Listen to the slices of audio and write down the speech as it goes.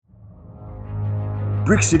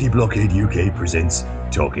Brick City Blockade UK presents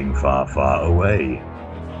Talking Far, Far Away.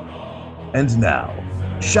 And now,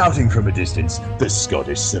 shouting from a distance, the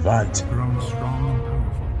Scottish savant, Grown strong and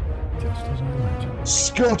powerful, just as I imagined.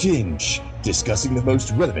 Scott Inch, discussing the most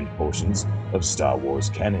relevant portions of Star Wars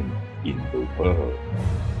canon in the world.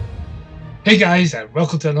 Hey guys, and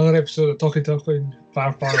welcome to another episode of Talking Far,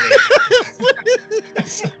 Far Away.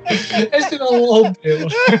 it's been a long day.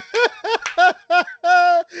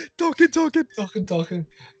 Talking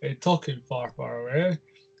far, far away.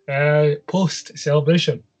 Post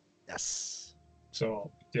celebration. Yes.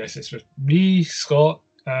 So yes, it's with me, Scott,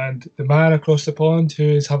 and the man across the pond who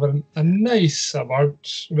is having a nice summer.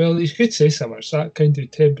 Well, you could say summer. It's that kind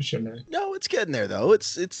of temperature now. No, it's getting there though.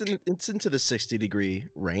 It's into the 60-degree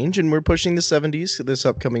range, and we're pushing the 70s this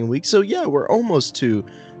upcoming week. So yeah, we're almost to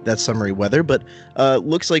that summery weather. But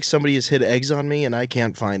looks like somebody has hid eggs on me, and I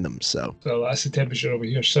can't find them. So that's the temperature over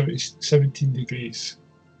here. 17 degrees.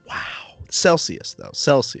 wow, Celsius though.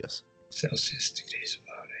 Celsius Degrees.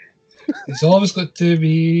 It's always got to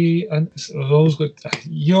be, and it's always got.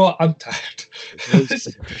 I'm tired.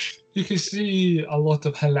 You can see a lot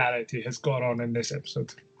of hilarity has gone on in this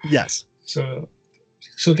episode. Yes. So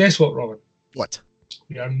guess what, Robin? What?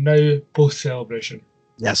 We are now post celebration.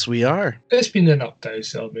 Yes, we are. It's been an up-down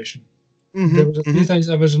celebration. Mm-hmm, There was a few things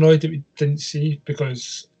I was annoyed that we didn't see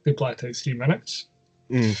because they blacked out 3 minutes.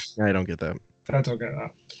 I don't get that. I don't get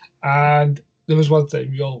that. And there was one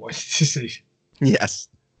thing we all wanted to see. Yes.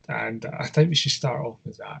 And I think we should start off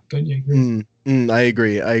with that. Don't you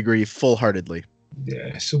agree? I agree full-heartedly.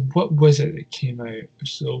 Yeah. So what was it that came out?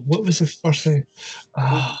 So what was the first thing?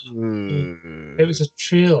 It was a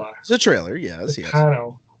trailer. It's a trailer, yes. The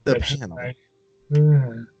panel. The panel.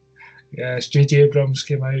 Yes, J.J. Abrams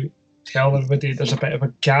came out telling everybody there's a bit of a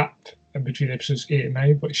gap in between episodes 8 and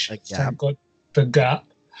 9, which thank God the gap,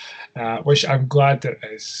 which I'm glad there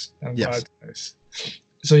is. I'm glad there is.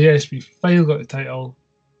 So yes, we finally got the title.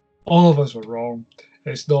 All of us were wrong.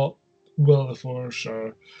 It's not Will of the Force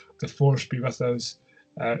or The Force Be With Us.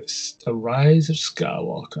 It's The Rise of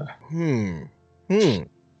Skywalker. An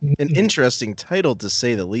interesting title to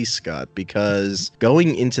say the least, Scott, because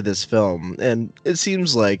going into this film, and it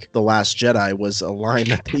seems like The Last Jedi was a line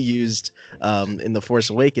that they used in The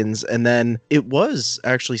Force Awakens, and then it was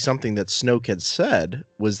actually something that Snoke had said,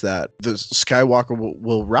 was that the Skywalker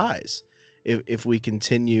will rise if we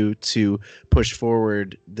continue to push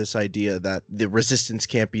forward this idea that the Resistance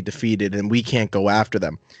can't be defeated and we can't go after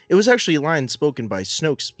them. It was actually a line spoken by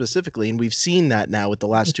Snoke specifically, and we've seen that now with the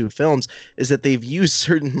last 2 films, is that they've used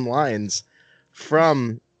certain lines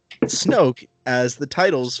from Snoke as the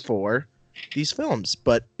titles for these films.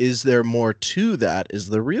 But is there more to that is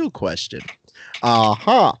the real question. But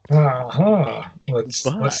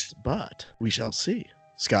we shall see.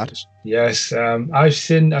 Scott? Yes,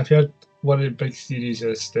 I've heard one of the big theories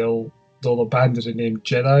is they'll abandon the name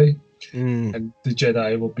Jedi, and the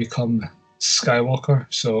Jedi will become Skywalker.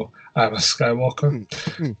 So I'm a Skywalker.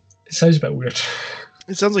 It sounds a bit weird.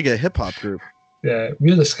 It sounds like a hip hop group. Yeah,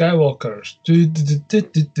 we're the Skywalkers.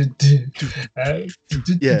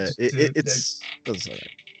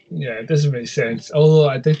 It doesn't make sense. Although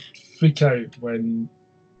I did freak out when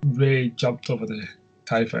Rey jumped over the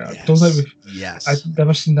TIE fighter. I've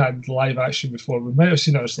never seen that in live action before. We might have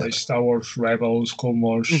seen it as like Star Wars Rebels, Clone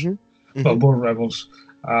Wars, but more Rebels.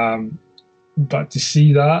 But to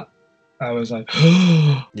see that, I was like,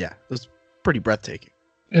 yeah, it was pretty breathtaking.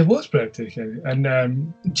 It was breathtaking,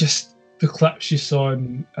 and just the clips you saw.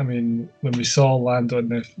 When we saw Lando in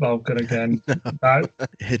the Falcon again, that it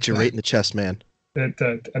hit you right in the chest, man. It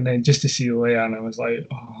did, and then just to see Leia, and I was like,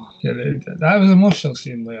 that was an emotional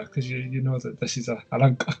scene, Leia, because you know that this is a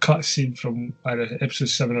cut scene from either episode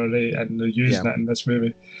 7 or 8, and they're using it in this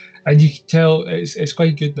movie, and you can tell it's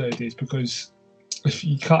quite good nowadays, because if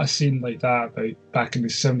you cut a scene like that back in the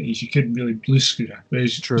 70s, you couldn't really blue screen it,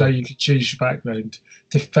 whereas now you could change the background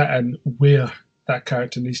to fit in where that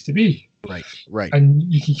character needs to be. Right. And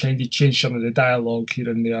you can kind of change some of the dialogue here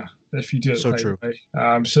and there if you do it so right true. Way.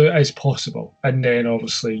 So it is possible. And then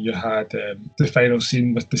obviously you had the final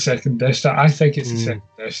scene with the second Death Star. I think it's the second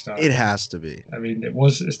Death Star. It has to be. I mean,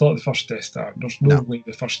 it's not the first Death Star. There's no way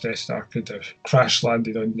the first Death Star could have crash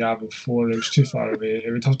landed on Yavin 4. It was too far away.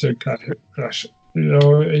 It would have to crash.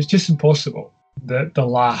 It's just impossible. The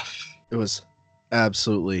laugh. It was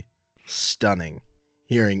absolutely stunning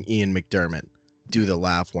hearing Ian McDiarmid do the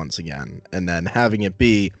laugh once again, and then having it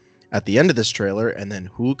be at the end of this trailer, and then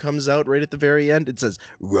who comes out right at the very end? It says,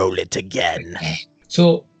 "Roll it again."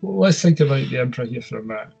 So let's think about the Emperor here for a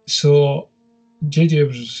minute. So J.J.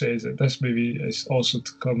 Abrams says that this movie is also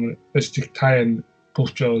to tie in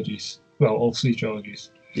both trilogies. well, all three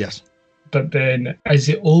trilogies. Yes. But then, is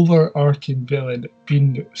the overarching villain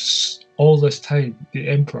been all this time the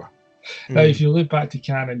Emperor? Now, if you look back to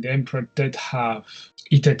canon, the Emperor did have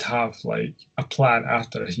like a plan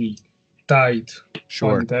after he died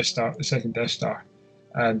on the Death Star, the second Death Star,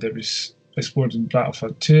 and it was explored in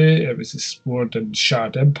Battlefield 2. It was explored in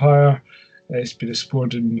Shattered Empire. It's been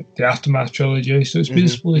explored in the Aftermath trilogy. So it's been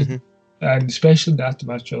explored, and especially in the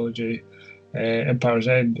Aftermath trilogy, Empire's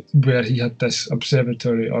End, where he had this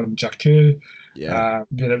observatory on Jakku, where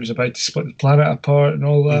it was about to split the planet apart and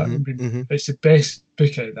all that. It's the best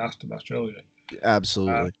book out of the Aftermath trilogy.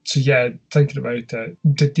 Absolutely. So yeah, thinking about it,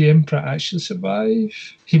 did the Emperor actually survive?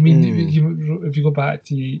 He if you go back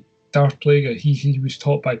to Darth Plagueis, he was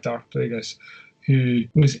taught by Darth Plagueis, who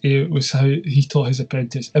was how he taught his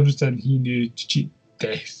apprentice everything he knew to cheat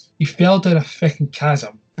death. He fell down a freaking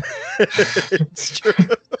chasm. It's true.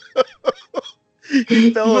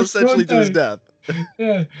 He fell essentially to his death.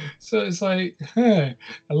 Yeah, so it's like,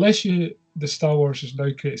 unless the Star Wars has now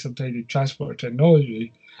created some kind of transport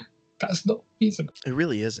technology, that's not feasible. It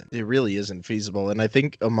really isn't. It really isn't feasible. And I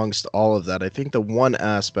think amongst all of that, I think the one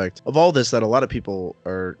aspect of all this that a lot of people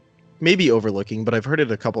are maybe overlooking, but I've heard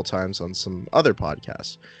it a couple times on some other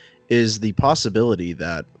podcasts, is the possibility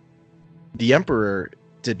that the Emperor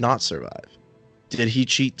did not survive. Did he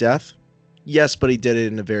cheat death? Yes, but he did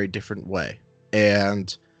it in a very different way.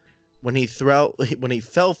 And when he fell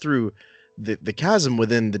through the chasm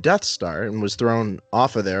within the Death Star and was thrown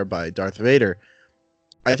off of there by Darth Vader,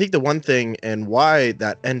 I think the one thing and why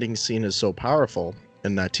that ending scene is so powerful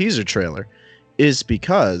in that teaser trailer is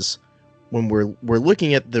because when we're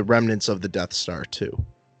looking at the remnants of the Death Star 2,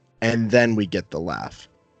 and then we get the laugh.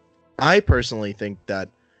 I personally think that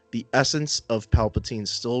the essence of Palpatine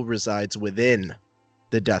still resides within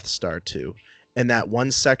the Death Star 2, and that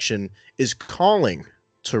one section is calling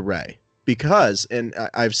to Rey. Because, and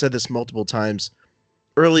I've said this multiple times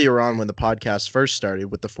earlier on when the podcast first started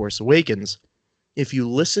with The Force Awakens, if you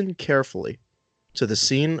listen carefully to the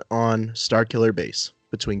scene on Starkiller Base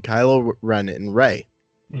between Kylo Ren and Rey,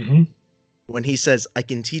 when he says, "I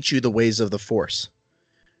can teach you the ways of the Force,"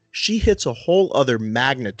 she hits a whole other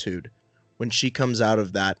magnitude when she comes out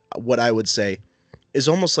of that, what I would say is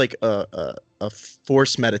almost like a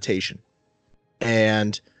Force meditation.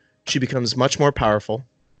 And she becomes much more powerful.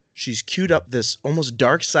 She's queued up this almost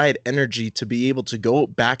dark side energy to be able to go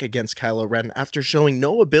back against Kylo Ren after showing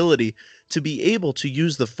no ability to be able to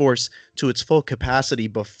use the Force to its full capacity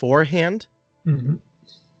beforehand.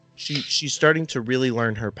 She's starting to really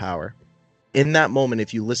learn her power. In that moment,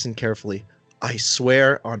 if you listen carefully, I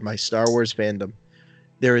swear on my Star Wars fandom,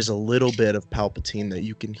 there is a little bit of Palpatine that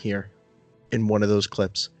you can hear in one of those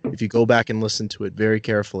clips. If you go back and listen to it very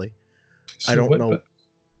carefully, I don't know.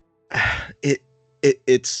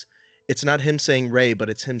 It's not him saying Rey, but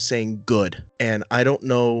it's him saying good. And I don't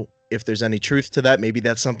know if there's any truth to that. Maybe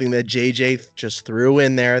that's something that JJ just threw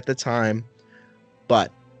in there at the time.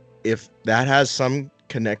 But if that has some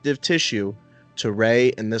connective tissue to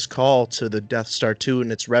Rey and this call to the Death Star 2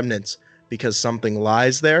 and its remnants, because something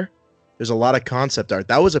lies there, there's a lot of concept art.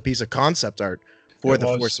 That was a piece of concept art for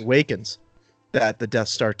The Force Awakens, that the Death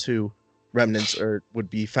Star 2 remnants would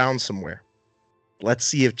be found somewhere. Let's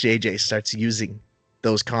see if JJ starts using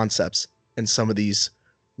those concepts and some of these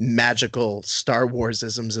magical Star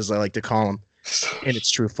Wars-isms, as I like to call them, in its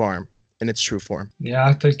true form. Yeah,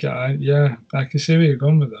 I think, I can see where you're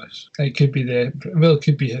going with this. It could be it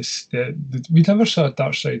could be his. We never saw a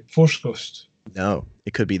dark side Force Ghost. No,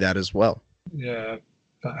 it could be that as well. Yeah,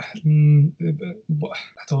 but I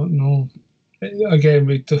don't know. Again,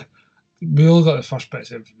 we all got the first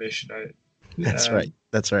bits of information out. That's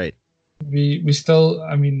right. We still,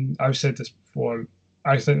 I mean, I've said this before,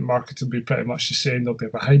 I think the market will be pretty much the same. There'll be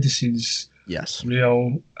behind the scenes. Yes.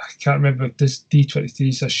 Real. I can't remember if this D23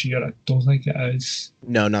 is this year. I don't think it is.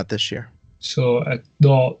 No, not this year. So if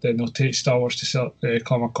not, then they'll take Star Wars to sell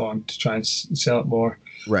Comic-Con to try and sell it more.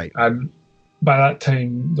 Right. And by that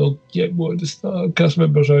time, they'll get more of the cast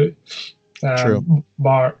members out. True.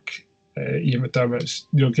 Mark, Ian McDermott,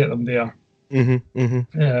 you'll get them there.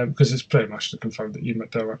 Because it's pretty much confirmed that Ian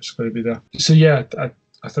McDermott's going to be there. So yeah,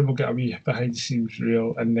 I think we'll get a wee behind the scenes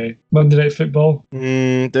reel in the Monday Night Football.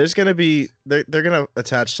 There's going to be they're going to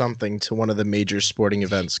attach something to one of the major sporting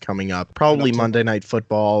events coming up. Probably Monday Night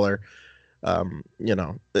Football or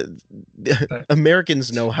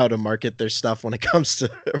Americans know how to market their stuff when it comes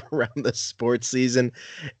to around the sports season,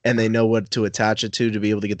 and they know what to attach it to be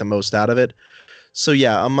able to get the most out of it. So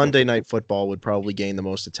yeah, a Monday Night Football would probably gain the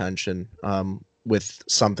most attention with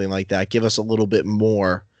something like that. Give us a little bit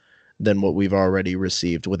more than what we've already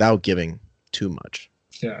received without giving too much.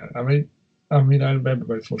 Yeah, I remember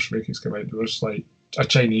when Force Awakens came out, there was like a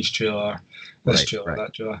Chinese trailer, this trailer,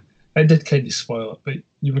 that trailer. It did kind of spoil it, but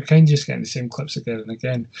you were kind of just getting the same clips again and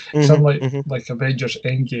again. Some like Avengers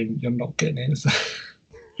Endgame, you're not getting anything.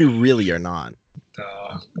 You really are not.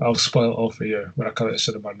 I'll spoil it all for you when I come out of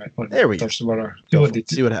cinema on There we Thursday go. morning.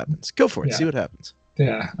 See what happens. Go for it. Yeah. See what happens.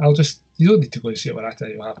 Yeah, you don't need to go and see it when I tell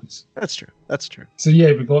you what happens. That's true. That's true. So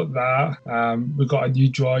yeah, we got that. We got a new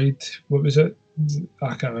droid. What was it?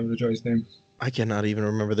 I can't remember the droid's name. I cannot even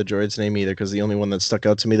remember the droid's name either, because the only one that stuck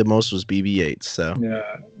out to me the most was BB-8. So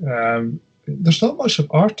yeah, there's not much of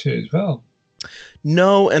R2 as well.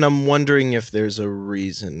 no, and I'm wondering if there's a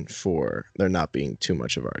reason for there not being too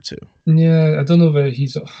much of R2. Yeah, I don't know whether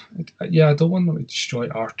he's. Yeah, I don't want them to destroy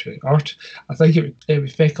R2. I think it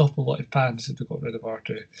would fake up a lot of fans if they got rid of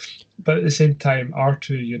R2. But at the same time,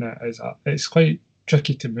 R2 unit it's quite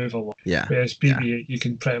tricky to move a lot. Yeah. Whereas BB-8, you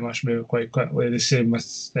can pretty much move it quite quickly. The same with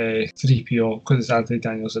 3PO, because it's Anthony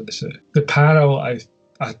Daniels in the suit. The panel, I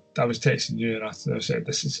was texting you and I said,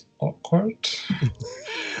 this is awkward.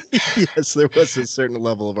 Yes, there was a certain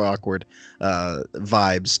level of awkward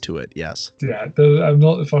vibes to it, yes. Yeah, I'm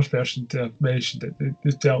not the first person to have mentioned it.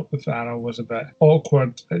 The dealt with panel was a bit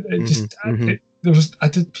awkward. I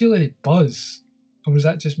didn't feel any buzz. Or was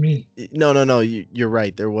that just me? No, you're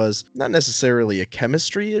right. There was not necessarily a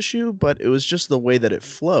chemistry issue, but it was just the way that it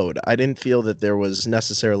flowed. I didn't feel that there was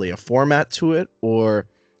necessarily a format to it, or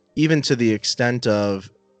even to the extent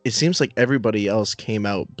of, it seems like everybody else came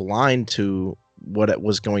out blind to what it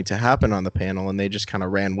was going to happen on the panel, and they just kind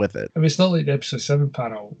of ran with it. I mean, it's not like the episode 7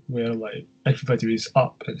 panel where like everybody was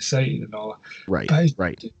up and excited and all. Right.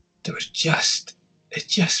 There was it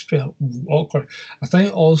just felt awkward. I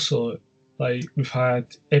think also, like, we've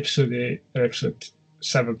had episode 8 or episode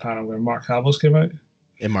 7 panel where Mark Hamill's came out.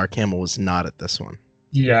 And Mark Hamill was not at this one.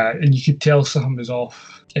 Yeah, and you could tell something was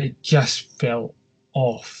off. It just felt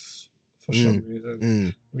off for some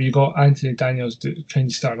reason. When you got Anthony Daniels kind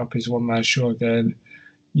of starting up his one-man show again,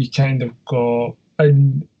 you kind of got...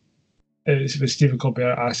 And it's when Stephen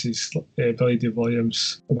Colbert asks Billy Dee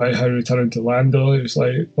Williams about how returning to Lando. He was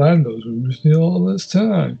like, Lando's been with me all this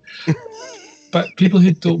time. But people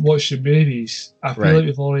who don't watch the movies, I feel like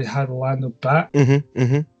we've already had Lando back.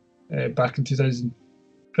 Back in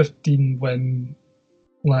 2015 when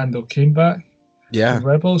Lando came back. Yeah.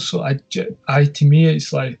 Rebels. So to me,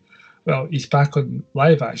 it's like, well, he's back on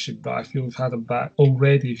live action, but I feel we've had him back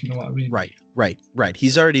already, if you know what I mean. Right.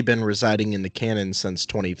 He's already been residing in the canon since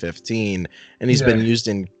 2015, and he's been used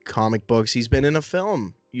in comic books. He's been in a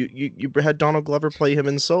film. You had Donald Glover play him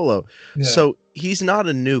in Solo. Yeah. So he's not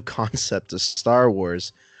a new concept to Star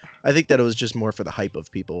Wars. I think that it was just more for the hype of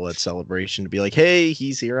people at Celebration to be like, hey,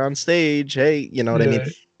 he's here on stage. Hey, you know what I mean?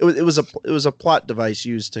 It was a plot device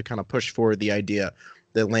used to kind of push forward the idea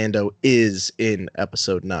that Lando is in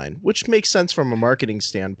Episode 9, which makes sense from a marketing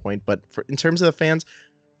standpoint. But in terms of the fans,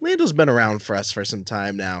 Lando's been around for us for some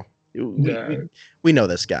time now. We know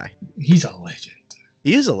this guy. He's a legend.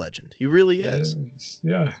 He is a legend. He really is.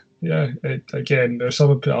 Yeah. Again, there's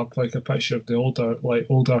someone put up like a picture of the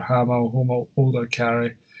older Hamill, older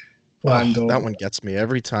Carrie, Lando. Oh, that one gets me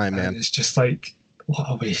every time, man. It's just like, what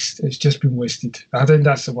a waste. It's just been wasted. I think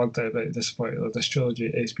that's the one thing about this point of this trilogy.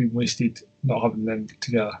 It's been wasted not having them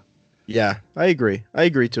together. Yeah, I agree. I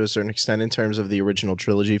agree to a certain extent in terms of the original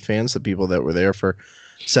trilogy fans, the people that were there for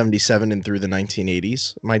 77 and through the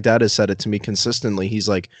 1980s. My dad has said it to me consistently. He's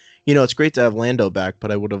like, it's great to have Lando back,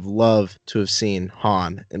 but I would have loved to have seen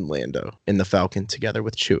Han and Lando in the Falcon together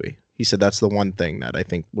with Chewie. He said that's the one thing that I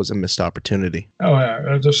think was a missed opportunity. Oh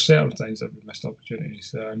yeah, there's certain things that were missed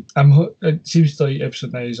opportunities. It seems like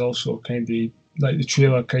Episode 9 is also kind of like the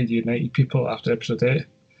trailer kind of united people after Episode 8.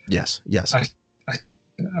 Yes. I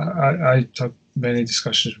took many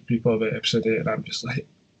discussions with people about Episode 8, and I'm just like,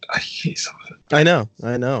 I hate some of it. I know,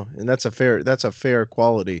 and that's a fair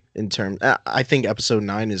quality in terms. I think Episode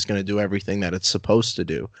 9 is going to do everything that it's supposed to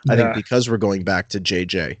do. I think because we're going back to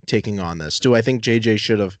JJ taking on this. Do I think JJ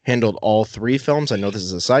should have handled all 3 films? I know this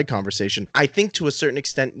is a side conversation. I think to a certain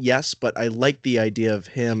extent, yes, but I like the idea of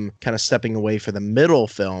him kind of stepping away for the middle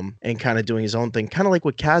film and kind of doing his own thing, kind of like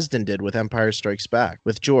what Kasdan did with Empire Strikes Back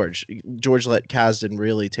with George. George let Kasdan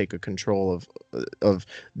really take a control of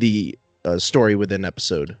the story within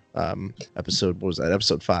episode what was that,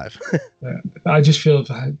 episode 5. I just feel if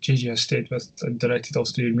JJ had stayed with and directed all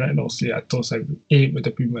 3 and written all 3, I don't think 8 would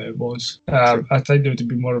have been what it was. I think there would have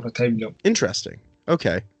been more of a time jump. Interesting.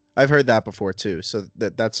 Okay, I've heard that before too, so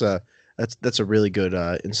that's a really good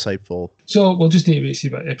insightful. So we'll just need to wait to see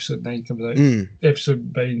what Episode 9 comes out.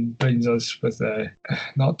 Episode 9 brings us with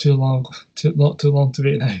not too long to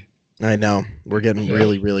wait now. I know. We're getting Yeah.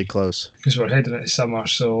 really, really close. Because we're heading into summer,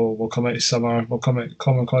 so we'll come out of summer, we'll come out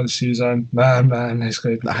Comic-Con season. Man, it's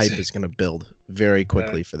going to be The hype busy. is going to build very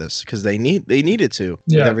quickly for this because they needed to with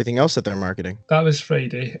Yeah. everything else that they're marketing. That was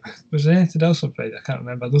Friday. Was there anything else on Friday? I can't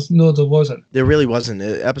remember. No, there wasn't. There really wasn't.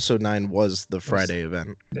 Episode 9 was the Friday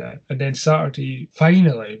event. Yeah. And then Saturday,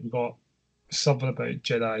 finally, we got something about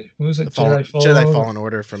Jedi. What was it? Jedi Order? Fallen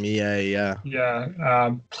Order from EA, yeah.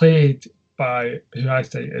 Yeah. Played by who I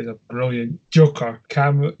think is a brilliant Joker.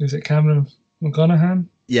 Is it Cameron McGonaghan?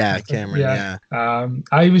 Yeah, Cameron, yeah.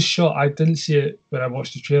 I was shocked. I didn't see it when I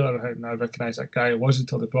watched the trailer and I recognised that guy. It wasn't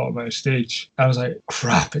until they brought him out of stage. I was like,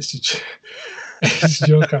 crap, it's it's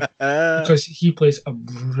Joker. Because he plays a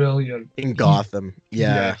brilliant... In Gotham,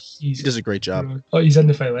 yeah. He does a great job. Oh, he's in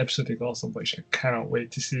the final episode of Gotham, which I cannot wait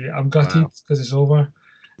to see. I'm gutted because it's over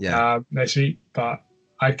next week, but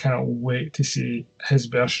I cannot wait to see his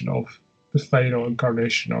version of the final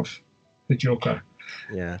incarnation of the Joker.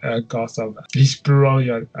 Yeah, Gotham. He's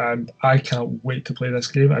brilliant, and I cannot wait to play this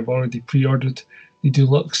game. I've already pre-ordered the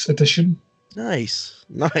deluxe edition. Nice.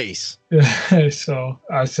 Yeah, so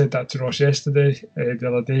I said that to Ross yesterday, the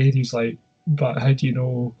other day, and he's like, "But how do you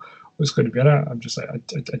know what's going to be in it?" I'm just like,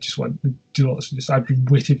 I just want the deluxe. I've been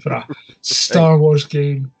waiting for a Star Wars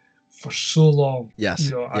game for so long. Yes,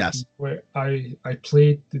 yes. I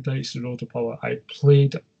played the Knights of the Old Republic. I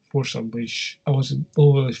played Force Unleashed. I wasn't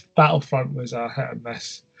overly. Battlefront was a hit and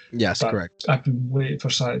miss. Yes, correct. I've been waiting for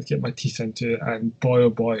something to get my teeth into it, and boy, oh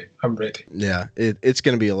boy, I'm ready. Yeah, it's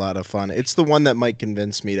going to be a lot of fun. It's the one that might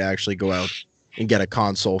convince me to actually go out and get a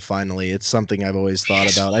console finally. It's something I've always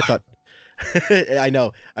thought about. I thought... I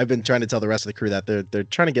know. I've been trying to tell the rest of the crew that they're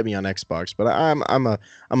trying to get me on Xbox, but I'm a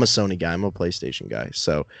Sony guy. I'm a PlayStation guy.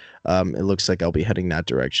 So it looks like I'll be heading that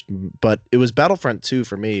direction. But it was Battlefront 2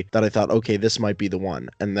 for me that I thought, okay, this might be the one.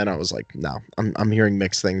 And then I was like, no, I'm hearing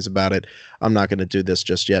mixed things about it. I'm not going to do this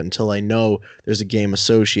just yet until I know there's a game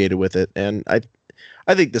associated with it. And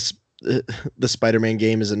I think the Spider-Man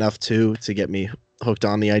game is enough too to get me hooked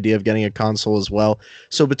on the idea of getting a console as well.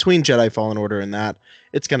 So between Jedi Fallen Order and that,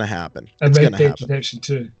 it's going to happen. And Red Dead Redemption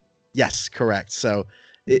 2. Yes, correct. So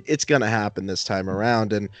it's going to happen this time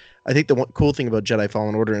around. And I think the one cool thing about Jedi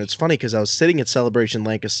Fallen Order, and it's funny because I was sitting at Celebration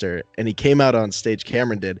Lancaster and he came out on stage,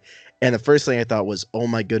 Cameron did, and the first thing I thought was, oh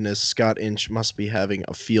my goodness, Scott Inch must be having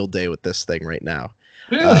a field day with this thing right now.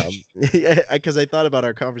 Really? Because I thought about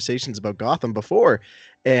our conversations about Gotham before,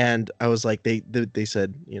 and I was like, they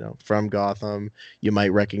said, from Gotham, you might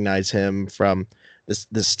recognize him from this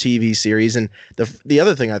TV series. And the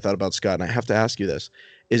other thing I thought about, Scott, and I have to ask you this,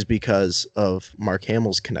 is because of Mark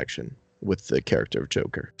Hamill's connection with the character of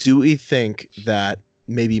Joker. Do we think that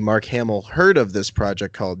maybe Mark Hamill heard of this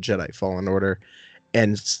project called Jedi Fallen Order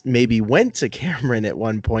and maybe went to Cameron at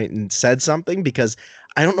one point and said something? Because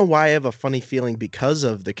I don't know why I have a funny feeling because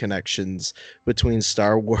of the connections between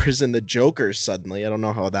Star Wars and the Joker suddenly. I don't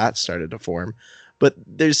know how that started to form, but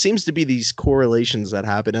there seems to be these correlations that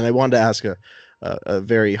happen. And I wanted to ask a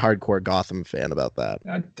very hardcore Gotham fan about that.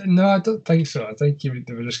 No, I don't think so. I think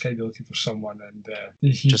they were just kind of looking for someone, and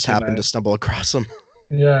he just happened to stumble across him.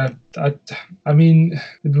 Yeah, I mean,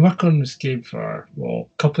 they've been working on this game for, a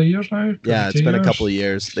couple of years now? Yeah, it's been a couple of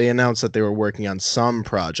years. They announced that they were working on some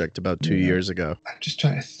project about 2 years ago. I'm just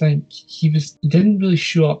trying to think. He didn't really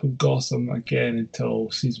show up in Gotham again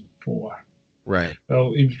until season 4. Right.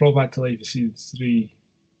 Well, he was brought back to life in season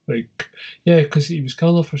 3. Because he was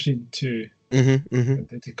killed off for season 2. Mm-hmm.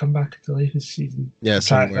 Did he come back to life in season? Yeah,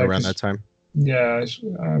 somewhere around that time. Yeah, it's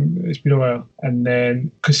been a while. And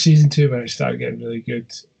then, because season 2 when it started getting really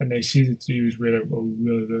good, and then season 3 was where it was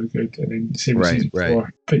really, really good, and then same with season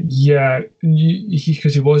 4. But yeah,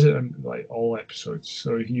 because he wasn't in all episodes,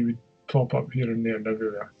 so he would pop up here and there and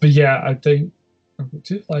everywhere. But yeah, I think I've got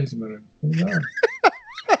 2 flies in my room. What was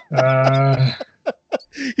that?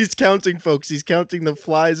 He's counting, folks. He's counting the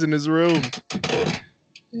flies in his room.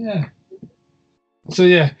 Yeah. So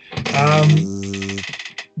yeah.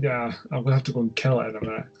 Yeah, I'm gonna have to go and kill it in a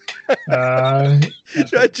minute.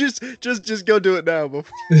 Just go do it now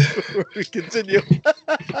before we continue.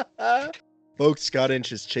 Folks, Scott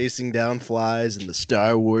Inch is chasing down flies in the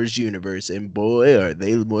Star Wars universe, and boy, are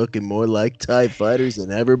they looking more like TIE fighters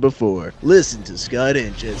than ever before. Listen to Scott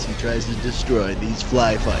Inch as he tries to destroy these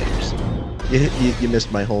fly fighters. You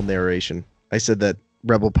missed my whole narration. I said that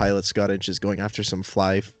Rebel pilot Scott Inch is going after some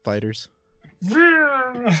fly fighters.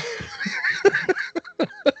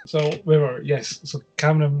 So we were, yes. So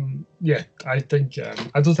Cameron, yeah, I think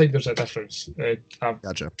I don't think there's a difference.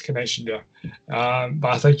 Gotcha. Connection there, but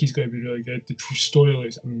I think he's going to be really good. The story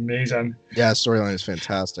is amazing. Yeah, storyline is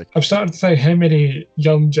fantastic. I'm starting to think how many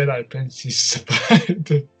young Jedi princes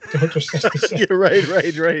the Order 66. You're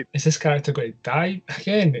right. Is this character going to die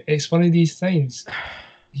again? It's one of these things.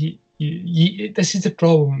 This is the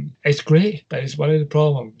problem. It's great, but it's one of the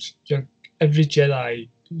problems. Every Jedi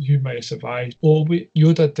who might have survived.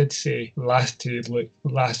 Yoda did say, "Last of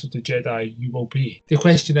the Jedi, you will be." The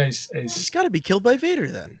question is he's got to be killed by Vader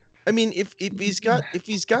then. I mean, if he's got, I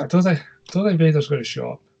don't think Vader's going to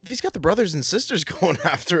show up. If he's got the brothers and sisters going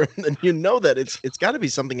after him, then you know that it's got to be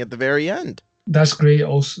something at the very end. That's great.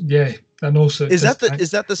 Also, yeah, and also is that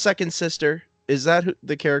the second sister? Is that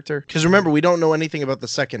the character? Because remember, we don't know anything about the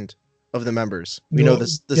second of the members. We know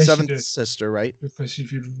the seventh sister, right? Because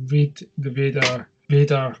if you read the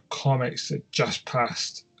Vader comics that just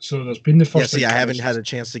passed, so there's been the first. I haven't had a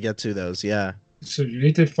chance to get to those. Yeah. So you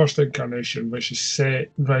read the first incarnation, which is set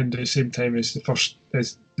around the same time as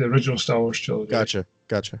the original Star Wars trilogy.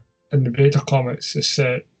 Gotcha. And the Vader comics is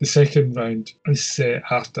set. The second round is set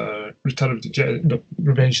after Return of the Jedi, no,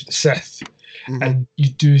 Revenge of the Sith, and you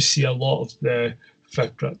do see a lot of the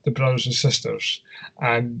brothers and sisters,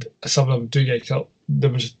 and some of them do get killed. There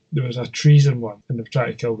was a treason one, and they've tried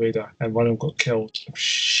to kill Vader, and one of them got killed.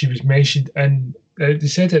 She was mentioned in. They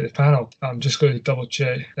said it at the panel. I'm just going to double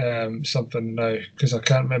check something now because I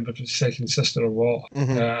can't remember if it's the second sister or what.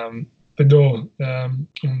 But no, does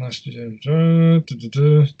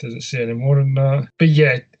it say any more than that? But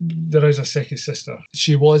yeah, there is a second sister.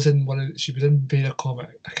 She was in Vader comic.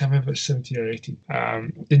 I can't remember if it's 17 or 18.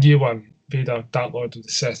 The new one, Vader, Dark Lord of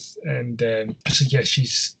the Sith, and so yeah,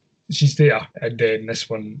 she's there. And then this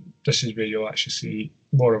is where you'll actually see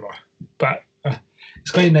more of her. But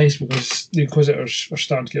it's quite nice because the Inquisitors are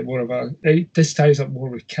starting to get more of this ties up more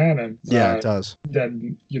with canon. Yeah, it does.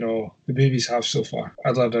 Than the movies have so far.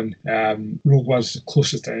 Other than Rogue One's the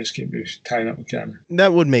closest thing this came to tying up with canon.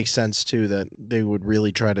 That would make sense too. That they would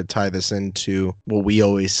really try to tie this into what we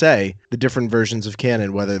always say: the different versions of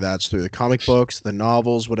canon, whether that's through the comic books, the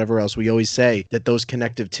novels, whatever else. We always say that those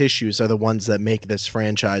connective tissues are the ones that make this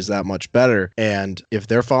franchise that much better. And if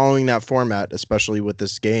they're following that format, especially with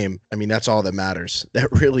this game, I mean, that's all that matters.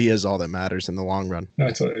 That really is all that matters in the long run.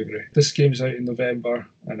 I totally agree. This game's out in November,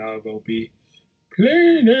 and I will be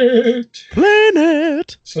playing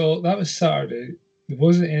it. So that was Saturday. There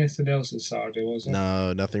wasn't anything else on Saturday, was there?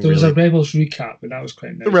 No, nothing. There was a Rebels recap, and that was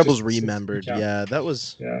quite nice. The Rebels remembered. Yeah, that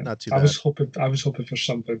was not too bad. I was hoping for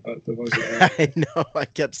something, but there wasn't. I know. I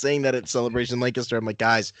kept saying that at Celebration Lancaster. I'm like,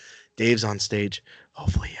 guys, Dave's on stage.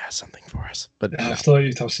 Hopefully he has something for us. But I thought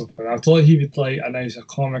you'd have something. I thought he would announce a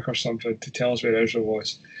comic or something to tell us where Ezra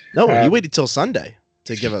was. No, he waited till Sunday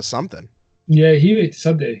to give us something. Yeah, he waited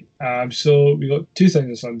Sunday. So we got two things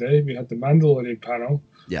on Sunday. We had the Mandalorian panel,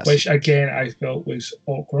 which again I felt was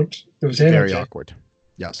awkward. There was very awkward.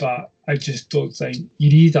 Yes, but I just don't think you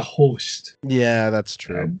need a host. Yeah, that's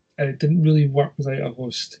true. And it didn't really work without a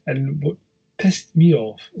host. And what pissed me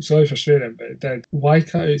off, sorry for swearing, but it did. Why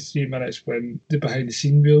cut out 3 minutes when the behind the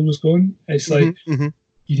scene reel was going? It's like you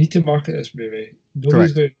need to market this movie.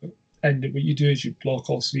 Nobody's going. And what you do is you block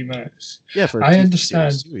all 3 minutes. Yeah, I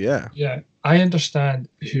understand. Yeah, I understand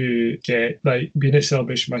who get being at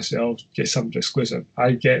Celebration myself, get something exclusive.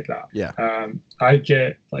 I get that. Yeah. I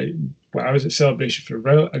get when I was at Celebration for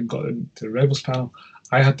Rebels and got into the Rebels panel,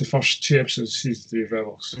 I had the first 2 episodes of season 3 of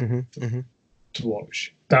Rebels to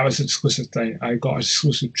watch. That was an exclusive thing. I got an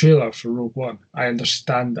exclusive trailer for Rogue One. I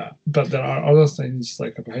understand that. But there are other things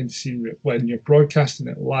like a behind the scene when you're broadcasting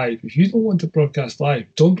it live. If you don't want to broadcast live,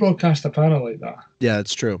 don't broadcast a panel like that. Yeah,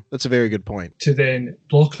 it's true. That's a very good point. To then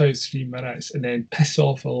block out 3 minutes and then piss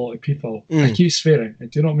off a lot of people. I keep swearing. I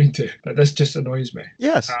do not mean to, but this just annoys me.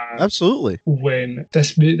 Yes, absolutely. When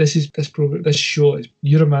this show is,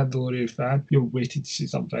 you're a Mandalorian fan, you're waiting to see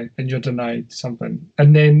something and you're denied something.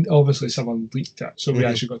 And then obviously someone leaked it. So we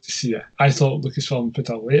actually got to see it. I thought Lucasfilm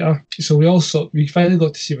put it later. So we finally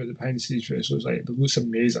got to see what the behind the scenes trailer was like. It looks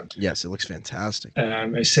amazing. Yes, it looks fantastic.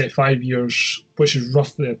 It's set 5 years, which is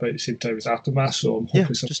roughly about the same time as Aftermath. So I'm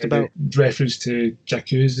hoping just about reference to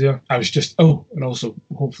Jakku's there. I was just and also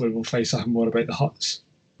hopefully we'll find something more about the Hutts.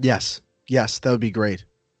 Yes, that would be great.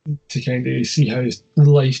 To kind of see how his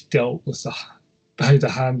life dealt with how the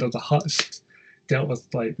hand of the Hutts dealt with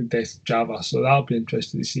the death of Jabba. So that'll be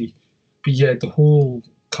interesting to see. But yeah, the whole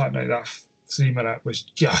cutting out that 3 minute was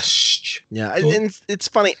just... Yeah, and it's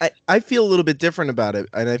funny. I feel a little bit different about it,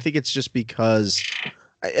 and I think it's just because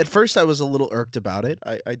At first I was a little irked about it.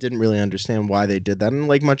 I didn't really understand why they did that. And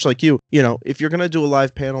like much like you know, if you're gonna do a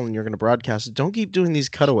live panel and you're gonna broadcast it, don't keep doing these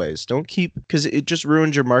cutaways. Don't keep, because it just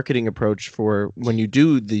ruins your marketing approach for when you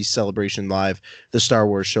do the Celebration Live, the Star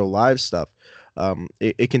Wars Show Live stuff.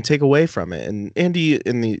 It can take away from it. And Andy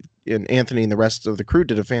and Anthony and the rest of the crew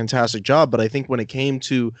did a fantastic job. But I think when it came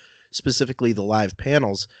to specifically the live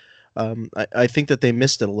panels, I think that they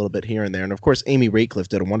missed it a little bit here and there. And of course, Amy Ratcliffe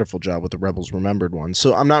did a wonderful job with the Rebels Remembered one.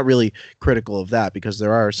 So I'm not really critical of that because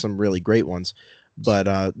there are some really great ones.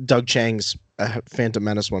 But Doug Chang's Phantom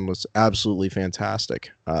Menace one was absolutely fantastic,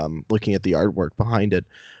 looking at the artwork behind it.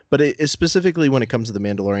 But specifically when it comes to The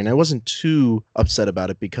Mandalorian, I wasn't too upset about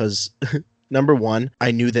it because number one,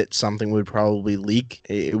 I knew that something would probably leak.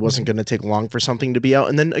 It wasn't going to take long for something to be out.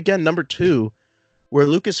 And then again, number two, where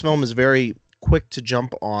Lucasfilm is very quick to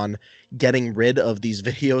jump on getting rid of these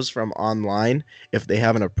videos from online if they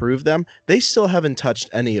haven't approved them, they still haven't touched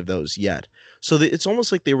any of those yet. So it's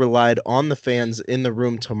almost like they relied on the fans in the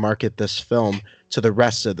room to market this film to the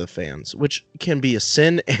rest of the fans, which can be a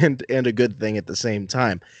sin and a good thing at the same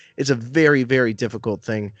time. It's a very, very difficult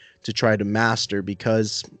thing to try to master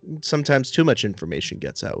because sometimes too much information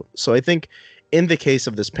gets out. So I think in the case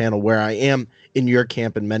of this panel, where I am in your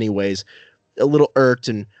camp in many ways, a little irked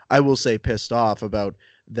and I will say pissed off about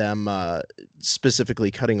them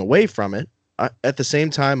specifically cutting away from it. At the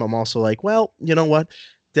same time, I'm also like, well, you know what?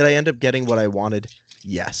 Did I end up getting what I wanted?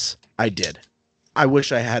 Yes, I did. I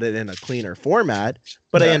wish I had it in a cleaner format,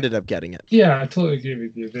 but I ended up getting it. Yeah, I totally agree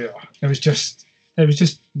with you there. It was just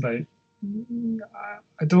like,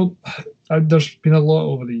 there's been a lot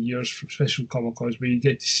over the years from special Comic Cons where you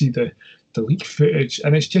get to see the leaked footage,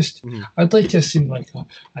 and it's just, I'd like to have seen like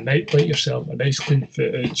a night like yourself, a nice clean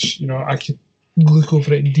footage. You know, I could look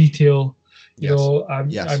over it in detail. You know, I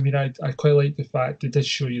mean, I quite like the fact they did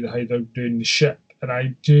show you how they're doing the ship, and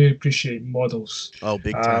I do appreciate models. Oh,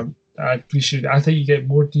 big time. I appreciate it. I think you get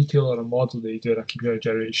more detail on a model than you do on a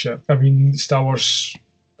computer-generated ship. I mean, Star Wars,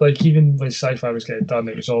 like even when sci-fi was getting done,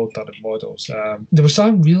 it was all done in models. There was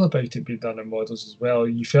something real about it being done in models as well.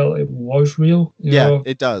 You felt it was real. You know?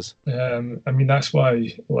 It does. I mean, that's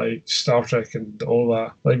why, like, Star Trek and all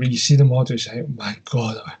that, like, when you see the models, you think, oh my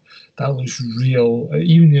God, that looks real.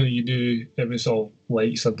 Even though you knew it was all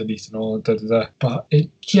lights underneath and all, but it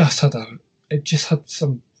just had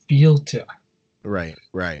some feel to it. Right.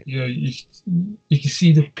 You know, you can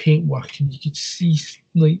see the paintwork and you can see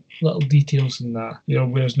like little details in that. You know,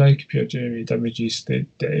 whereas now computer-generated images,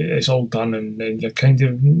 it's all done and you're kind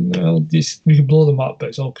of, well, we can blow them up, but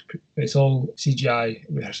it's all CGI.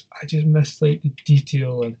 Whereas I just miss like the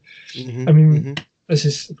detail and I mean. This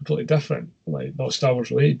is completely different, like not Star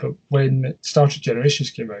Wars related, but when Star Trek Generations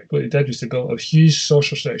came out, what they did was they built a huge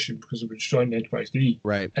saucer section because they were destroying the Enterprise D.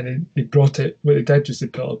 Right. And then they brought it, what they did was they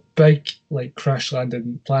built a big, like, crash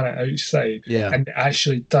landing planet outside. Yeah. And they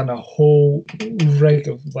actually done a whole rig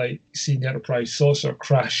of, like, seeing the Enterprise saucer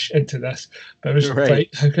crash into this. But it was right.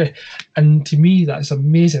 Okay. And to me, that's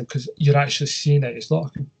amazing because you're actually seeing it. It's not a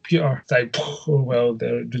computer, like, oh, well,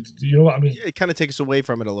 you know what I mean? It kind of takes away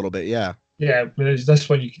from it a little bit, yeah. Yeah, whereas this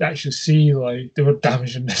one you can actually see like they were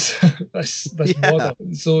damaging this model.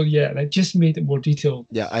 So yeah, and it just made it more detailed.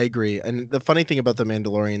 Yeah, I agree. And the funny thing about The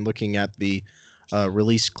Mandalorian, looking at the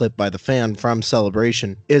release clip by the fan from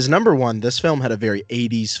Celebration, is number one, this film had a very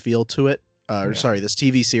 80s feel to it. This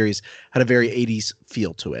TV series had a very 80s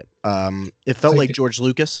feel to it. It felt like George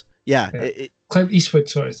Lucas. Yeah. Clint Eastwood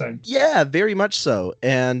sort of thing. Yeah, very much so.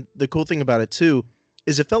 And the cool thing about it too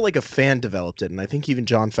is it felt like a fan developed it. And I think even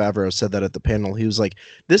Jon Favreau said that at the panel. He was like,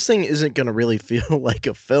 this thing isn't going to really feel like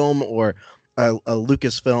a film or a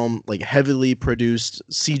Lucasfilm, like heavily produced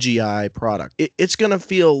CGI product. It's going to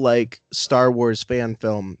feel like Star Wars fan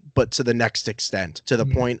film, but to the next extent, to the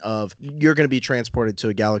point of you're going to be transported to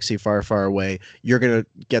a galaxy far, far away. You're going to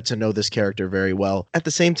get to know this character very well. At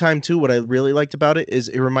the same time, too, what I really liked about it is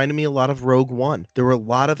it reminded me a lot of Rogue One. There were a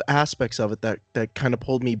lot of aspects of it that kind of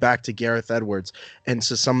pulled me back to Gareth Edwards and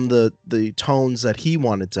to some of the tones that he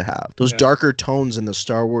wanted to have. Those darker tones in the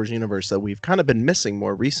Star Wars universe that we've kind of been missing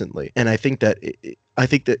more recently. And I think that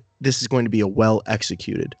this is going to be a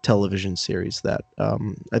well-executed television series that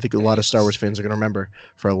I think a lot of Star Wars fans are going to remember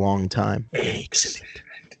for a long time. Excellent.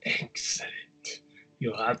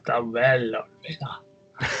 You have done well,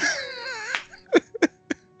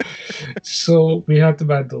 So we had the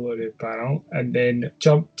Mandalorian panel and then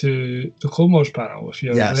jumped to the Clone Wars panel a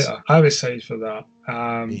few years later. I was excited for that.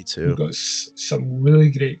 Me too. We've got some really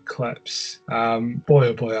great clips. Boy,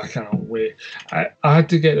 oh boy, I cannot wait. I had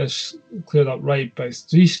to get this cleared up right, but it's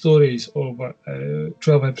 3 stories over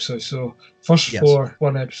 12 episodes. So first Yes. 4,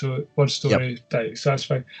 1 episode, 1 story. Right, so that's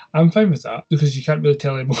fine. I'm fine with that because you can't really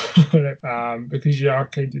tell anymore because you are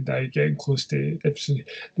kind of now getting close to episode.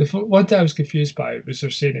 The one thing I was confused by was they're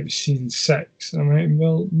saying it was season 6. I'm like,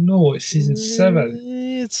 well, no, it's season 7.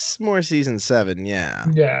 It's more season 7, yeah.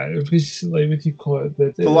 Yeah, because like what do you call it?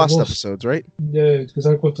 The lost episodes, right? Yeah, because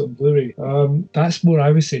I got it on Blu-ray. That's more,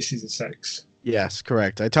 I would say, season 6. Yes,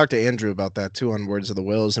 correct. I talked to Andrew about that too on Words of the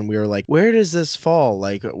Wills, and we were like, where does this fall?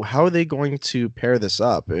 Like, how are they going to pair this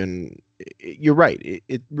up? And you're right.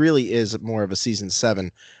 It really is more of a season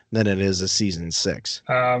 7 than it is a season 6.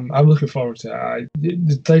 I'm looking forward to it.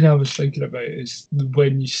 The thing I was thinking about is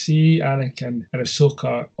when you see Anakin and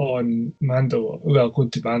Ahsoka on Mandalore, well,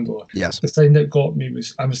 going to Mandalore. Yes. The thing that got me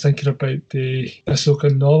was I was thinking about the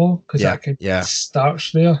Ahsoka novel because that kind of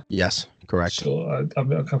starts there. Yes. Correct. So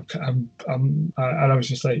and I was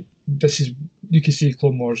just like, this is, you can see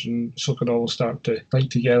Clone Wars and Ahsoka novel start to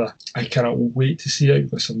link together. I cannot wait to see it.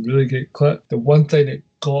 We've got some really great clip. The one thing that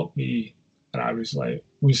got me, and I was like,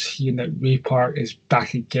 was hearing that Ray Park is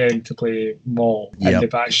back again to play Maul, and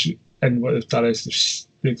they've actually, and what they've done is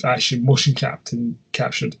they've actually motion captured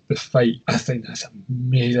the fight. I think that's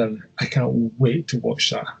amazing. I cannot wait to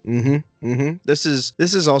watch that. This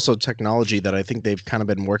is also technology that I think they've kind of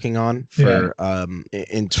been working on for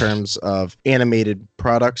in terms of animated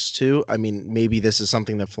products too. I mean, maybe this is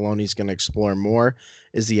something that Filoni's going to explore more,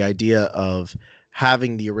 is the idea of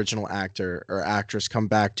having the original actor or actress come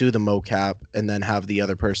back, do the mocap, and then have the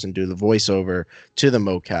other person do the voiceover to the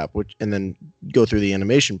mocap, and then go through the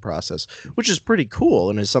animation process, which is pretty cool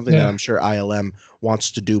and is something that I'm sure ILM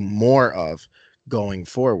wants to do more of going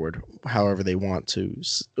forward, however they want to,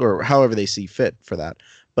 or however they see fit for that.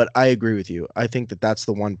 But I agree with you. I think that that's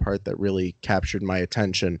the one part that really captured my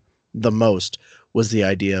attention the most, was the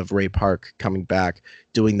idea of Ray Park coming back,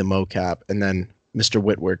 doing the mocap, and then Mr.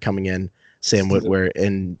 Witwer coming in, Sam Witwer,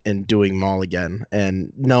 and doing Maul again,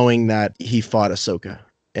 and knowing that he fought Ahsoka,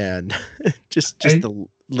 and just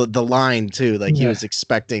the line too, like he was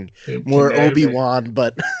expecting more Obi-Wan,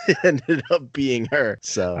 but it ended up being her.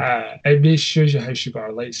 So it shows you how she got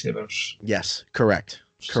her lightsabers. Yes, correct.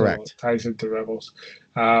 So it ties into Rebels.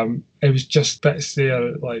 It was just bits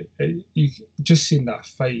there, like you just seen that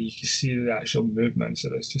fight, you can see the actual movements,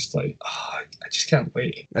 and it's just like, I just can't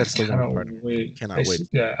wait. That's the one part. Cannot wait.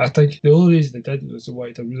 Yeah, I think the only reason they did it was they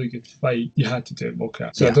wanted a really good fight. You had to do it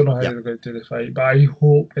mocap. So I don't know how they're going to do the fight, but I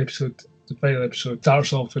hope the final episode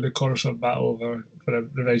starts off with a Coruscant battle for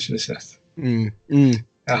Revenge of the Sith. It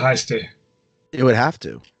has to. It would have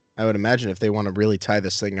to. I would imagine, if they want to really tie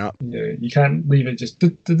this thing up. Yeah, you can't leave it just. You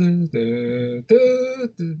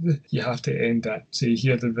have to end that. So you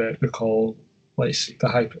hear the call, like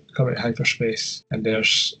coming to hyperspace, and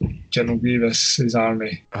there's General Grievous'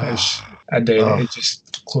 army, and then it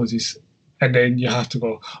just closes, and then you have to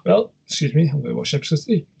go, well, excuse me, I'm going to watch episode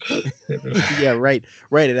 3. Yeah, right.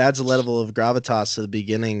 It adds a level of gravitas to the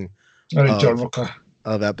beginning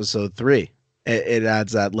of episode 3. It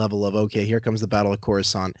adds that level of, okay, here comes the Battle of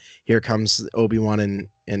Coruscant. Here comes Obi-Wan and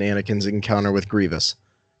Anakin's encounter with Grievous,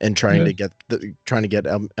 and trying to get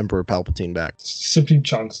Emperor Palpatine back. Supreme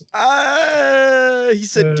chance. He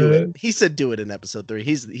said do it. He said do it in episode 3.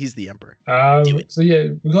 He's the Emperor. So yeah,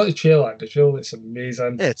 we got the trailer. The trailer looks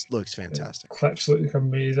amazing. It looks fantastic. Clips look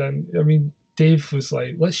amazing. I mean, Dave was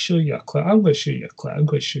like, let's show you a clip. I'm going to show you a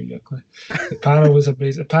clip. The panel was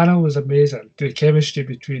amazing. The chemistry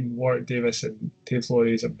between Warwick Davis and Dave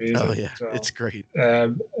Filoni is amazing. Oh, yeah. Well. It's great. I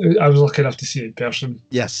was lucky enough to see it in person.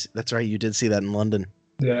 Yes, that's right. You did see that in London.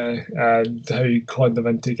 Yeah, and how you conned them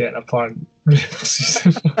into getting apart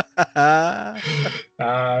season. That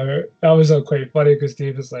was quite funny because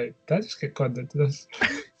Dave was like, did I just get conned into this?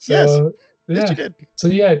 So, yes, you did. So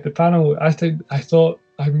yeah, the panel, I thought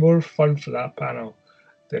I had more fun for that panel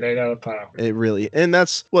than any other panel. It really, and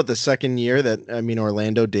that's what, the second year that,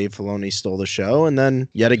 Orlando, Dave Filoni stole the show, and then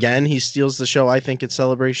yet again he steals the show, I think, at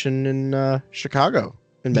Celebration in Chicago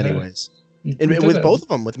in many ways. With both of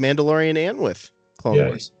them, with Mandalorian and with Clone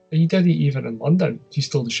Wars. He did it even in London. He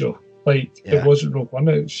stole the show. It wasn't Rogue One.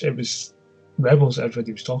 It was Rebels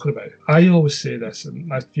everybody was talking about. I always say this,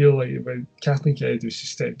 and I feel like when Kathleen Kennedy was to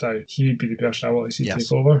step down, he would be the person I want to see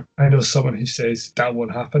take over. I know someone who says that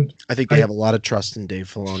won't happen. I think they have a lot of trust in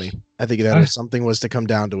Dave Filoni. I think that if something was to come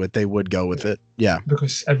down to it, they would go with it. Yeah.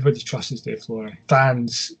 Because everybody trusts Dave Filoni.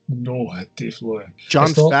 Fans know Dave Filoni. John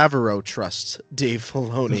Favreau trusts Dave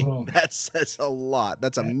Filoni. Oh. That says a lot.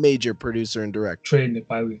 That's a major producer and director. Trained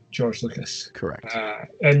by George Lucas. Correct.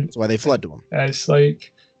 And that's why they fled to him. It's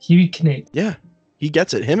like, he would connect. Yeah. He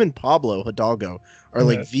gets it. Him and Pablo Hidalgo are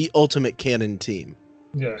like the ultimate canon team.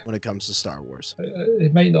 Yeah. When it comes to Star Wars.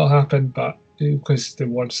 It might not happen, but because they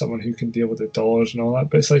want someone who can deal with the dollars and all that.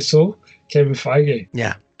 But it's like, so Kevin Feige.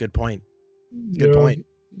 Yeah, good point. Good point.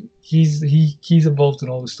 He's involved in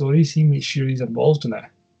all the stories. He makes sure he's involved in it.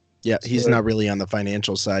 Yeah, he's not really on the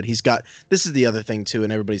financial side. He's got, this is the other thing too,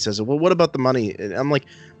 and everybody says, well, what about the money? And I'm like,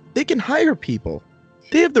 they can hire people.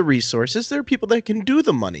 They have the resources. There are people that can do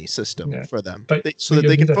the money system for them, so that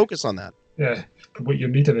they can focus on that. Yeah, but what you're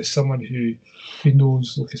needing is someone who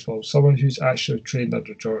knows Lucasfilm, someone who's actually trained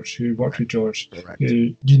under George, who worked with George. Correct.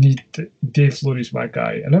 You need Dave Filoni's my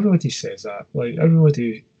guy, and everybody says that. Like,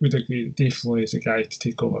 everybody would agree that Dave Filoni is the guy to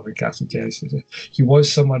take over when Kathleen Kennedy says it. He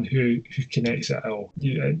wants someone who connects it all,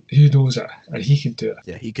 who knows it, and he can do it.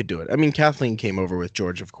 Yeah, he could do it. I mean, Kathleen came over with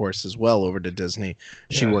George, of course, as well, over to Disney.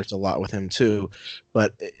 She worked a lot with him too.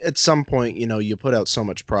 But at some point, you put out so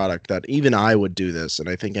much product that even I would do this, and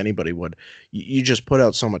I think anybody would. You just put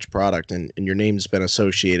out so much product, and your name's been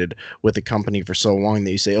associated with the company for so long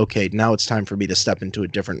that you say, okay, now it's time for me to step into a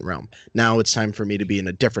different realm. Now it's time for me to be in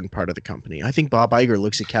a different part of the company. I think Bob Iger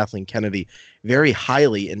looks at Kathleen Kennedy very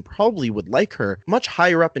highly and probably would like her much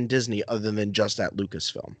higher up in Disney other than just at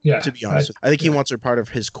Lucasfilm. Yeah, to be honest, I think he wants her part of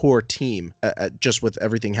his core team, just with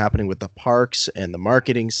everything happening with the parks and the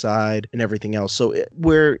marketing side and everything else. So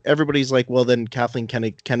where everybody's like, well, then Kathleen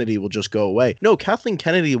Kennedy will just go away. No, Kathleen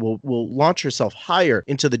Kennedy will launch herself higher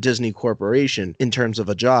into the Disney Corporation in terms of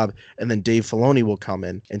a job, and then Dave Filoni will come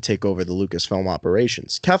in and take over the Lucasfilm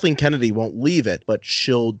operations. Kathleen Kennedy won't leave it, but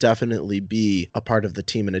she'll definitely be a part of the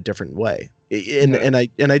team in a different way. And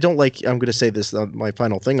I don't like, I'm going to say this, my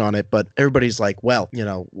final thing on it, but everybody's like, well,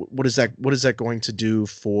 what is that going to do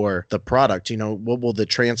for the product? What will the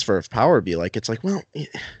transfer of power be like? It's like, well,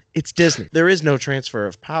 it's Disney. There is no transfer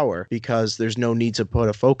of power because there's no need to put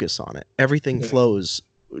a focus on it. Everything flows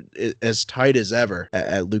as tight as ever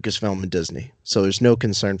at Lucasfilm and Disney. So there's no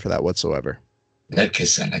concern for that whatsoever.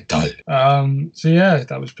 Lucas and a doll. So yeah,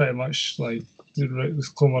 that was pretty much like this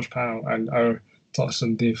Clone Wars panel and our thoughts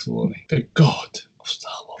on Dave Filoni, the god of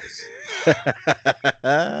Star Wars.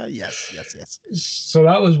 Yes. So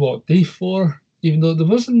that was what, day 4? Even though there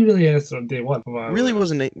wasn't really anything on day 1. Really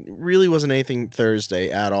wasn't anything Thursday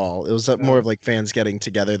at all. It was more of like fans getting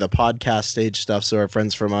together, the podcast stage stuff. So our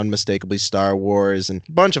friends from Unmistakably Star Wars and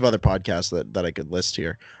a bunch of other podcasts that I could list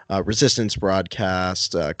here. Resistance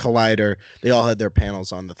Broadcast, Collider, they all had their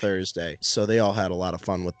panels on the Thursday. So they all had a lot of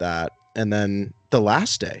fun with that. And then the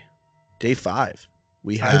last day, day 5,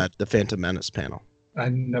 we had the Phantom Menace panel. I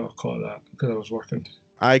never caught that because I was working.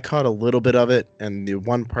 I caught a little bit of it, and the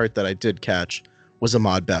one part that I did catch was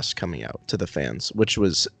Ahmad Best coming out to the fans, which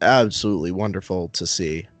was absolutely wonderful to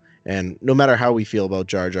see. And no matter how we feel about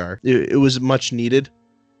Jar Jar, it was much needed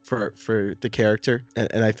for the character,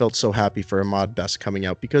 and I felt so happy for Ahmad Best coming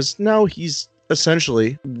out because now he's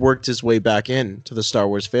essentially worked his way back in to the Star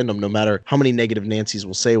Wars fandom. No matter how many negative Nancys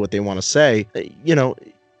will say what they want to say,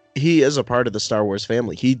 he is a part of the Star Wars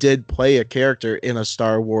family. He did play a character in a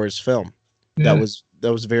Star Wars film. Yeah.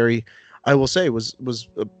 That was very, I will say, was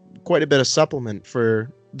quite a bit of supplement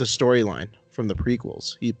for the storyline from the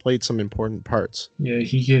prequels. He played some important parts. Yeah,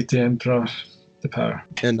 he gave the Emperor the power.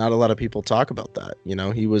 And not a lot of people talk about that.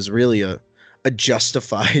 He was really a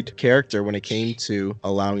justified character when it came to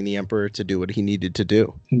allowing the Emperor to do what he needed to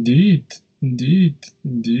do. Indeed.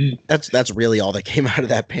 That's really all that came out of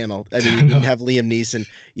that panel. I mean, you didn't have Liam Neeson.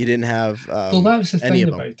 You didn't have well, that was the thing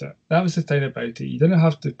about it. That was the thing about it. You didn't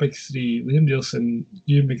have the big 3: Liam Neeson,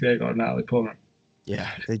 Ewan McGregor, and Natalie Portman. Yeah,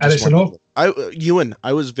 and it's Ewan.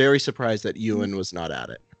 I was very surprised that Ewan was not at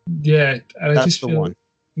it. Yeah, and that's the one.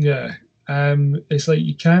 Yeah. It's like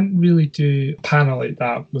you can't really do a panel like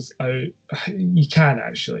that without. You can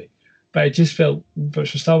actually. But I just felt, for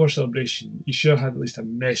Star Wars Celebration, you should have had at least a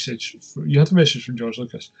message. You had a message from George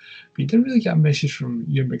Lucas, but you didn't really get a message from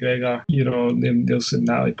Ewan McGregor, Liam Neeson,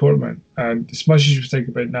 Natalie Portman. And as much as you think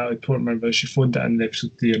about Natalie Portman, whether she phoned it in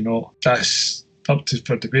episode 3 or not, that's up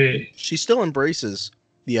for debate. She still embraces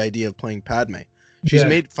the idea of playing Padme. She's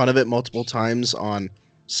made fun of it multiple times on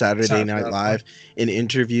Saturday Night Live in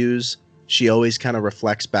interviews. she always kind of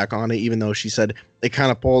reflects back on it, even though she said it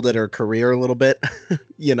kind of pulled at her career a little bit,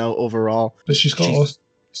 overall. But she's won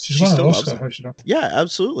an Oscar, has she not? Yeah,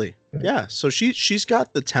 absolutely. Yeah. So she's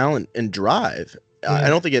got the talent and drive. Yeah. I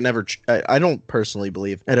don't think it never, I don't personally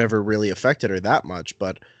believe it ever really affected her that much,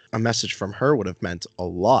 but a message from her would have meant a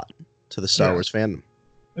lot to the Star Wars fandom.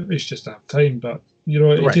 It was just that time, but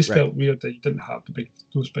it felt weird that you didn't have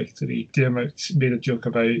those big three. Diemut made a joke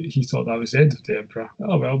about he thought that was the end of the Emperor.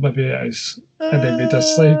 Oh well, maybe it is, and then made a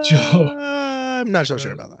slight joke. I'm not so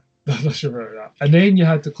sure about that. I'm not sure about that. And then you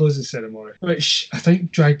had the closing ceremony, which I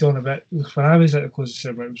think dragged on a bit. When I was at the closing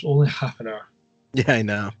ceremony, it was only half an hour. Yeah, I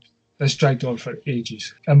know. This dragged on for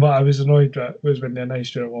ages. And what I was annoyed at was when they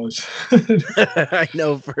announced who it was. I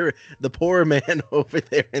know, for the poor man over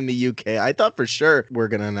there in the UK. I thought for sure we're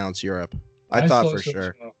going to announce Europe. I thought for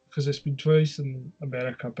sure. Because it's been twice in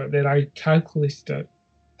America. But then I calculated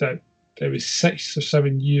that it was 6 or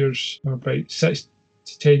 7 years, or about 6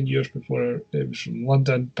 to 10 years before it was from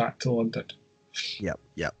London back to London. Yep.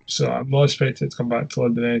 So I'm not expecting it to come back to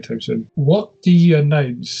London anytime soon. What do you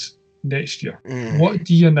announce next year? What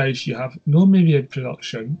do you announce? You have no movie in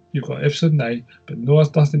production. You've got episode 9, but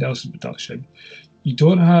nothing else in production. You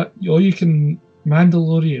don't have,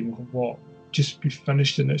 Mandalorian will just be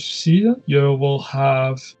finished in its season. You will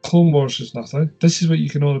have Clone Wars is nothing. This is what you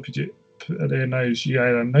can only announce. You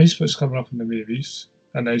either announce what's coming up in the movies,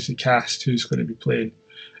 announce the cast who's going to be playing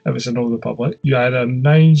if it's an Old Republic. You either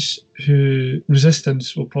announce who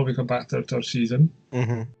Resistance will probably come back to their third season.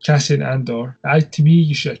 Cassian Andor. To me,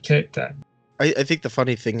 you should have kept that. I think the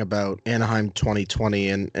funny thing about Anaheim 2020,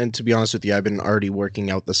 and to be honest with you, I've been already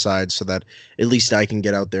working out the side so that at least I can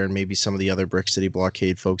get out there and maybe some of the other Brick City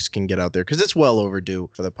Blockade folks can get out there, because it's well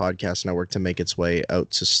overdue for the podcast network to make its way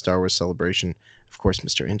out to Star Wars Celebration. Of course,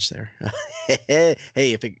 Mr. Inch there. Hey,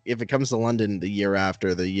 if it comes to London the year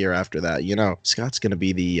after that, Scott's going to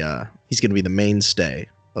be the mainstay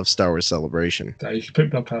of Star Wars Celebration. You can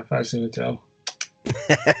put me up at a fancy hotel.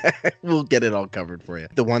 We'll get it all covered for you.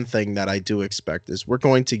 The one thing that I do expect is we're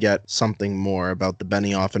going to get something more about the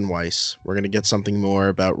Benioff and Weiss. We're going to get something more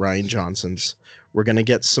about Rian Johnson's. We're going to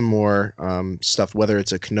get some more stuff, whether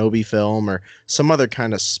it's a Kenobi film or some other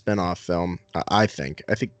kind of spin-off film. I think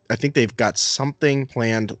they've got something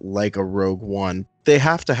planned like a Rogue One. They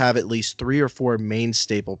have to have at least 3 or 4 main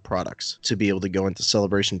staple products to be able to go into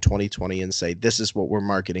Celebration 2020 and say, this is what we're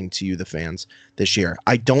marketing to you, the fans, this year.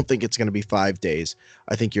 I don't think it's going to be 5 days.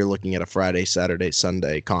 I think you're looking at a Friday, Saturday,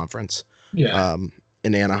 Sunday conference. Yeah.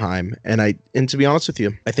 In Anaheim. And to be honest with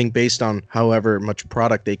you, I think based on however much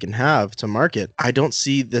product they can have to market, I don't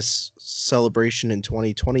see this celebration in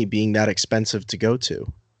 2020 being that expensive to go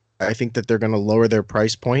to. I think that they're going to lower their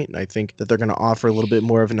price point, and I think that they're going to offer a little bit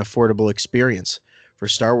more of an affordable experience for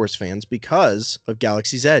Star Wars fans because of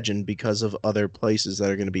Galaxy's Edge and because of other places that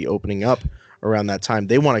are going to be opening up around that time.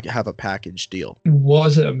 They want to have a package deal.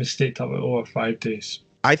 Was it a mistake to have it over 5 days?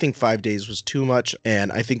 I think 5 days was too much,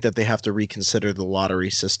 and I think that they have to reconsider the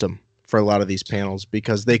lottery system for a lot of these panels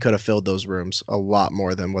because they could have filled those rooms a lot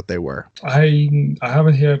more than what they were. I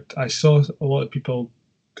haven't heard. I saw a lot of people.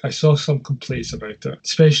 I saw some complaints about it,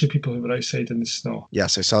 especially people who were outside in the snow.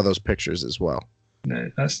 Yes, I saw those pictures as well.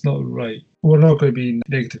 No, that's not right. We're not going to be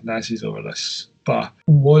negative Nazis over this, but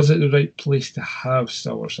was it the right place to have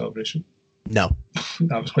Star Wars Celebration? No.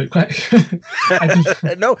 That was quite quick.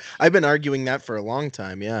 No, I've been arguing that for a long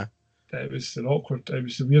time, yeah. It was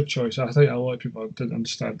a weird choice. I think a lot of people didn't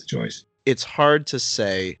understand the choice. It's hard to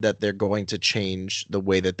say that they're going to change the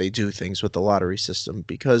way that they do things with the lottery system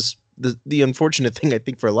because the unfortunate thing, I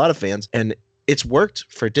think, for a lot of fans, and it's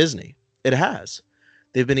worked for Disney. It has.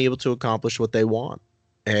 They've been able to accomplish what they want.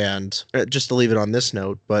 And just to leave it on this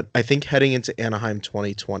note, but I think heading into Anaheim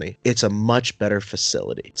 2020, it's a much better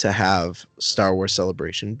facility to have Star Wars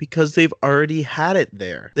Celebration because they've already had it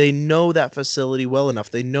there. They know that facility well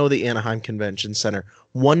enough. They know the Anaheim Convention Center.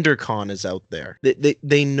 WonderCon is out there.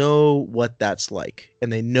 They know what that's like,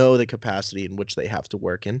 and they know the capacity in which they have to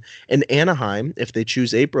work in. And Anaheim, if they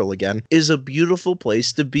choose April again, is a beautiful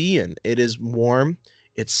place to be in. It is warm.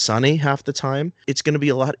 It's sunny half the time. It's going to be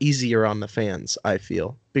a lot easier on the fans, I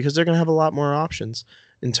feel, because they're going to have a lot more options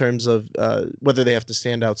in terms of whether they have to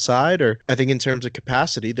stand outside or I think in terms of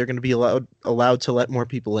capacity, they're going to be allowed to let more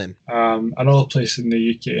people in. Another place in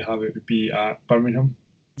the UK to have it would be at Birmingham.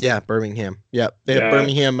 Yeah, Birmingham. Yeah, they have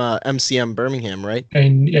Birmingham, MCM Birmingham, right?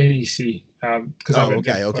 And NEC.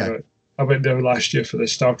 Okay. I went there last year for the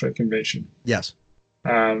Star Trek convention. Yes.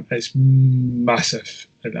 It's massive,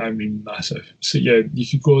 and I mean massive. So yeah, you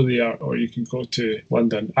could go there or you can go to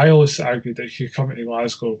London. I always argued that you could come to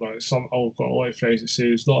Glasgow, but I've got a lot of friends that say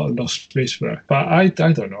there's not enough space for it. But I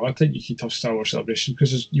don't know. I think you could have Star Wars Celebration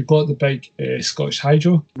because you've got the big Scottish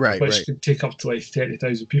Hydro, which can take up to like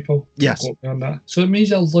 30,000 people. Yes. On that. So it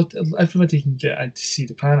means everybody can get in to see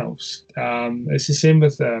the panels. It's the same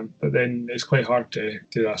with them, but then it's quite hard to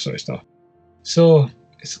do that sort of stuff. So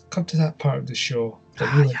it's come to that part of the show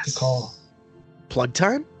that we like to call plug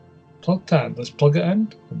time. Plug time. Let's plug it in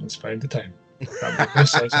and let's find the time.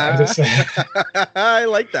 I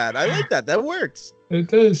like that. That works. It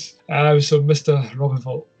does. So, Mr. Robin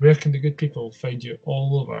Volt, where can the good people find you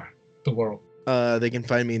all over the world? They can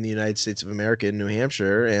find me in the United States of America in New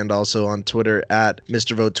Hampshire, and also on Twitter at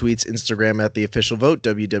Mr. Vote Tweets, Instagram at The Official Vote,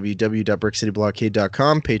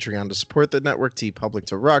 www.brickcityblockade.com, Patreon to support the network, TeePublic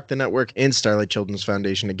to rock the network, and Starlight Children's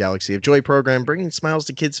Foundation, a Galaxy of Joy program, bringing smiles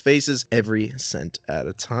to kids' faces every cent at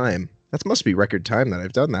a time. That must be record time that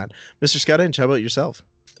I've done that. Mr. Scott Inch, how about yourself?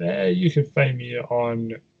 You can find me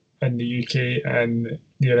in the UK and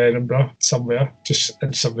near Edinburgh, somewhere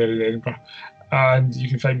in Edinburgh. And you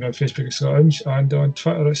can find me on Facebook at Scottinge and on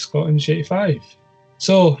Twitter at Scottinge85.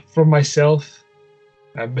 So, from myself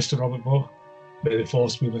and Mr. Robert Moore, may the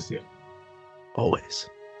force be with you. Always.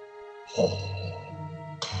 No!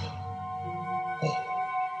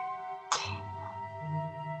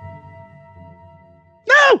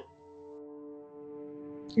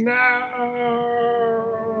 No!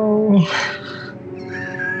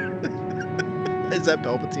 Is that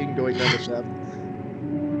Palpatine going down the shaft?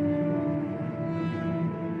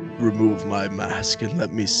 Remove my mask and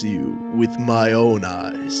let me see you with my own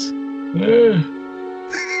eyes.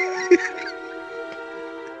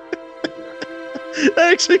 That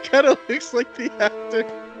actually kind of looks like the actor.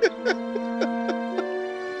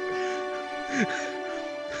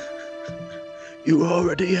 You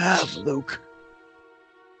already have, Luke.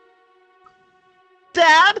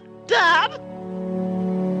 Dad?